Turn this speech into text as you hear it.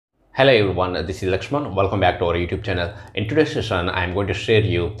Hello everyone, this is Lakshman. Welcome back to our YouTube channel. In today's session, I am going to share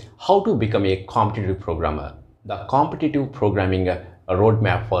you how to become a competitive programmer, the competitive programming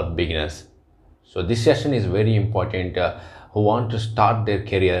roadmap for beginners. So this session is very important who want to start their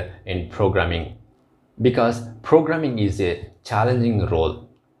career in programming, because programming is a challenging role.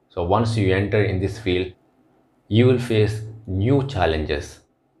 So once you enter in this field, you will face new challenges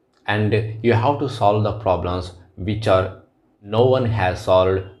and you have to solve the problems which are no one has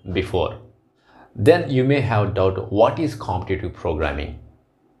solved before. Then you may have doubt, what is competitive programming,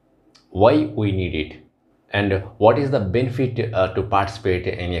 why we need it, and what is the benefit to participate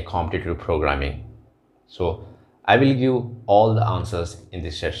in a competitive programming. So I will give all the answers in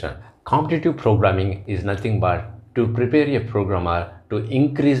this session. Competitive programming is nothing but to prepare a programmer to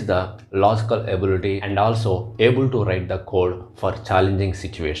increase the logical ability and also able to write the code for challenging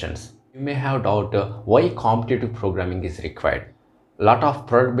situations. You may have doubt why competitive programming is required. A lot of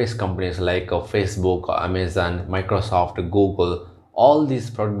product-based companies like Facebook, Amazon, Microsoft, Google, all these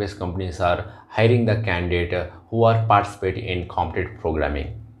product-based companies are hiring the candidate who are participating in competitive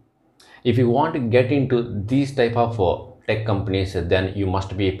programming. If you want to get into these type of tech companies, then you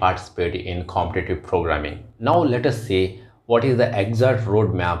must be participating in competitive programming. Now let us see what is the exact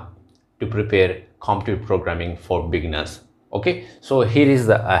roadmap to prepare competitive programming for beginners. Okay, so here is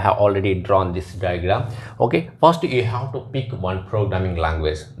I have already drawn this diagram. Okay, first you have to pick one programming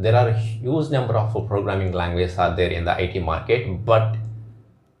language. There are a huge number of programming languages are there in the IT market, but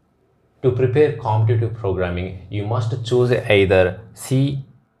to prepare competitive programming, you must choose either C,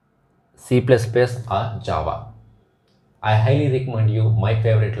 C++ or Java. I highly recommend you, my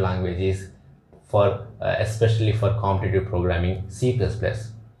favorite language is for especially for competitive programming, C++.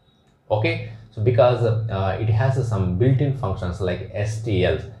 Okay, so because it has some built-in functions like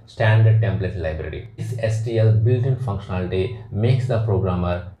STL, standard template library. This STL built-in functionality makes the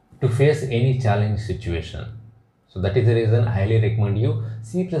programmer to face any challenging situation. So that is the reason I highly recommend you,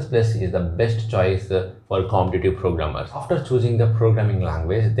 C++ is the best choice for competitive programmers. After choosing the programming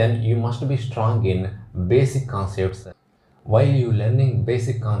language, then you must be strong in basic concepts. While you learning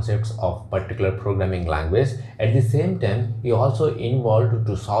basic concepts of particular programming language, at the same time you also involved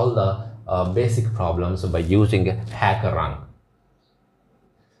to solve the basic problems by using HackerRank.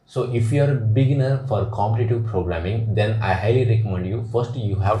 So if you are a beginner for competitive programming, then I highly recommend you, first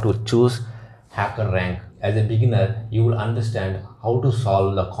you have to choose HackerRank. As a beginner, you will understand how to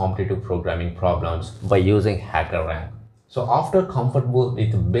solve the competitive programming problems by using HackerRank. So after comfortable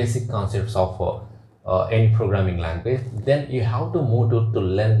with basic concepts of any programming language, then you have to move to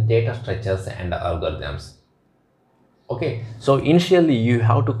learn data structures and algorithms. Okay, so initially you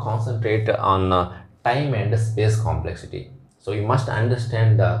have to concentrate on time and space complexity. So you must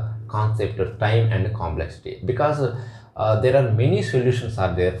understand the concept of time and complexity, because there are many solutions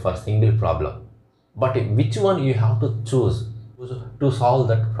are there for single problem, but which one you have to choose to solve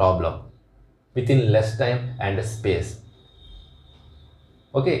that problem within less time and space.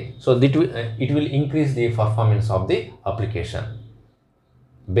 Okay, so it will increase the performance of the application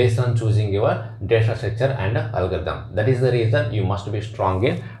based on choosing your data structure and algorithm. That is the reason you must be strong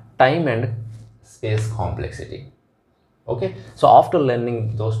in time and space complexity. Okay, so after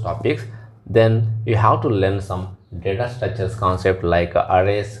learning those topics, then you have to learn some data structures concept like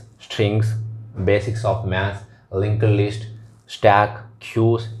arrays, strings, basics of math, linked list, stack,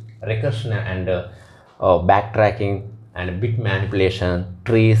 queues, recursion and backtracking, and bit manipulation,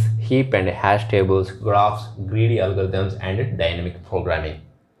 trees, heap and hash tables, graphs, greedy algorithms, and dynamic programming.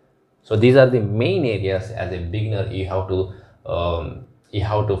 So these are the main areas as a beginner you have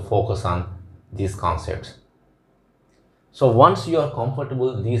to focus on these concepts. So once you are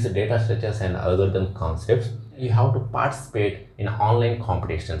comfortable with these data structures and algorithm concepts, you have to participate in online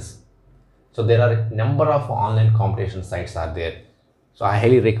competitions. So there are a number of online competition sites are there. So I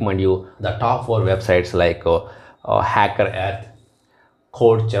highly recommend you the top 4 websites like Hacker Earth,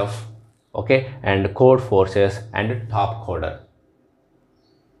 CodeChef, okay, and Code Forces and Top Coder,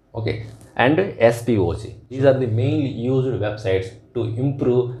 okay, and SPOC. These are the mainly used websites to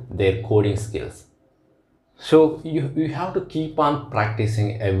improve their coding skills. So you have to keep on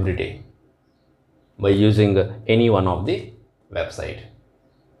practicing every day by using any one of the website.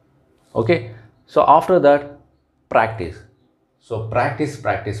 Okay, so after that, practice. So practice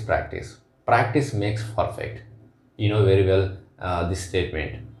makes perfect. You know very well this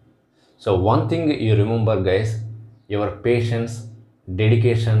statement. So one thing you remember, guys, your patience,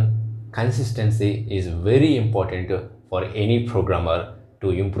 dedication, consistency is very important for any programmer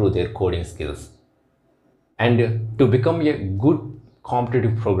to improve their coding skills. And to become a good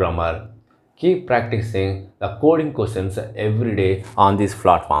competitive programmer, keep practicing the coding questions every day on these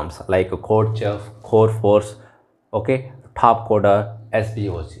platforms like CodeChef, CodeForce, okay, Top Coder,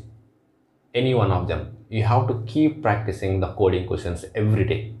 SBOC, any one of them. You have to keep practicing the coding questions every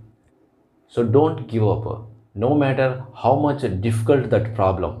day. So don't give up. No matter how much difficult that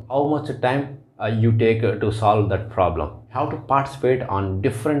problem, how much time you take to solve that problem. You have to participate on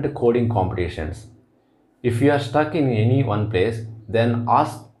different coding competitions. If you are stuck in any one place, then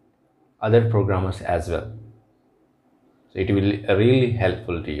ask other programmers as well. So it will really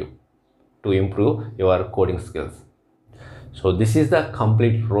helpful to you to improve your coding skills. So this is the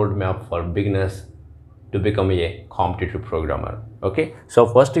complete roadmap for beginners to become a competitive programmer. Okay, so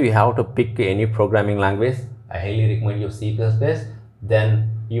first you have to pick any programming language. I highly recommend you C++.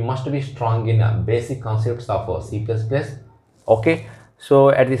 Then you must be strong in basic concepts of C++. Okay, so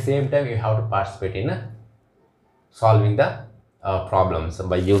at the same time you have to participate in solving the problems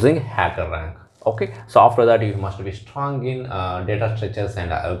by using HackerRank. Okay, so after that you must be strong in data structures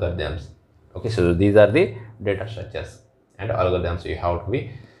and algorithms. Okay, so these are the data structures and algorithms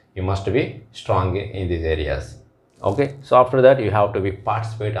you must be strong in these areas. Okay, so after that you have to be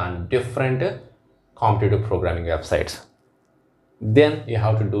participate on different competitive programming websites. Then you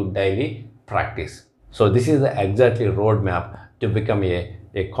have to do daily practice. So this is the exactly roadmap to become a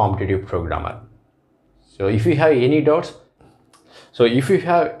competitive programmer. So if you have any doubts,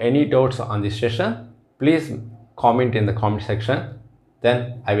 on this session, please comment in the comment section.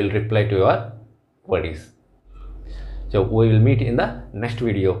 Then I will reply to your queries. So we will meet in the next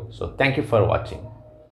video. So thank you for watching.